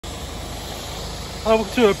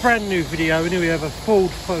Welcome to a brand new video, and here we have a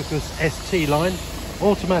Ford Focus ST line,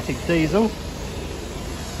 automatic diesel.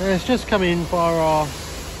 And it's just come in via our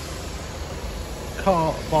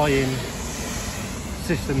car buy-in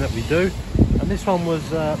system that we do. And this one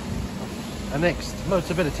was an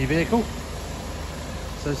ex-Motability vehicle.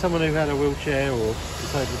 So someone who had a wheelchair or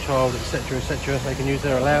disabled child, etc, etc, they can use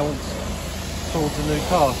their allowance towards a new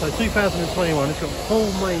car. So 2021, it's got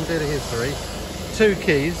full main dealer history, 2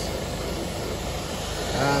 keys.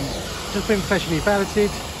 Just been professionally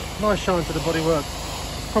balloted, nice shine to the bodywork.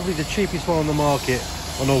 Probably the cheapest one on the market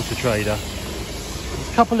on Auto Trader. There's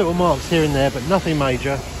a couple little marks here and there, but nothing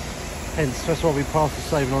major. Hence, that's why we pass the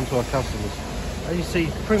saving on to our customers. As you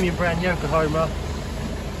see, premium brand Yokohama.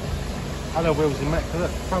 Alloy wheels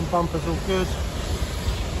immaculate, front bumper's all good.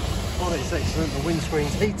 Bonnet's excellent, the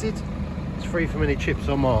windscreen's heated. It's free from any chips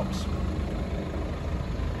or marks.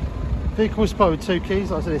 Vehicle was spotted with 2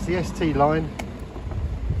 keys. Like I said, it's the ST line.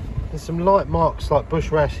 There's some light marks like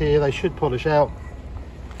bush rash here, they should polish out.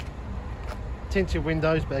 Tinted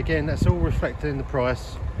windows, but again, that's all reflected in the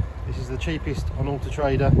price. This is the cheapest on Auto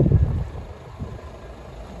Trader.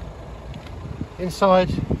 Inside,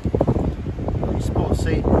 sport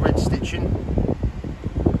seat, red stitching.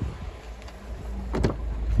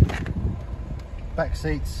 Back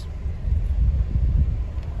seats.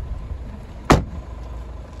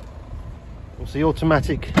 Obviously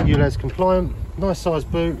automatic, ULEZ compliant, nice size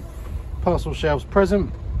boot. Parcel shelves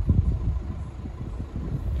present.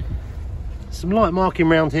 Some light marking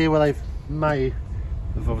around here where they may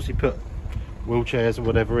have obviously put wheelchairs or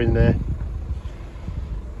whatever in there.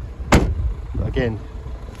 But again,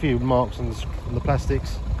 a few marks on the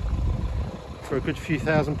plastics. For a good few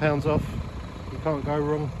 £1,000s off, you can't go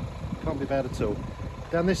wrong. Can't be bad at all.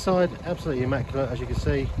 Down this side, absolutely immaculate, as you can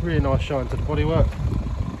see. Really nice shine to the bodywork.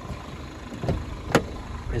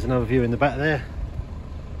 There's another view in the back there.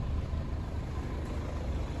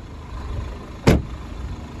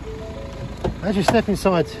 As you step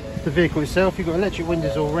inside the vehicle itself, you've got electric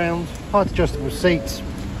windows all round, height adjustable seats,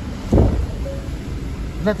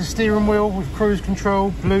 leather steering wheel with cruise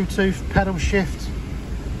control, Bluetooth, paddle shift,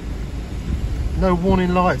 no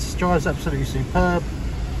warning lights, drives absolutely superb.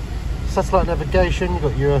 Satellite navigation, you've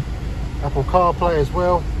got your Apple CarPlay as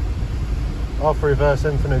well, R for reverse,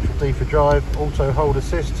 N for neutral, D for drive, auto hold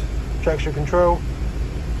assist, traction control,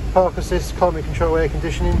 park assist, climate control, air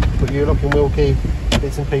conditioning, put your lock and wheel key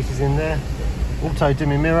bits and pieces in there. Auto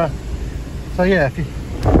dimming mirror. So yeah,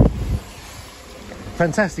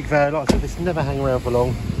 fantastic value. Like I said, this never hang around for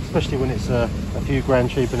long, especially when it's a few grand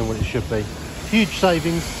cheaper than what it should be. Huge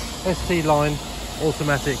savings. ST line,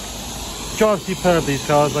 automatic. Drives superb, these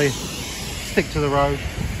cars. They stick to the road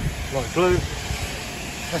like glue.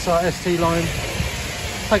 That's our ST line.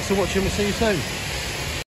 Thanks for watching. We'll see you soon.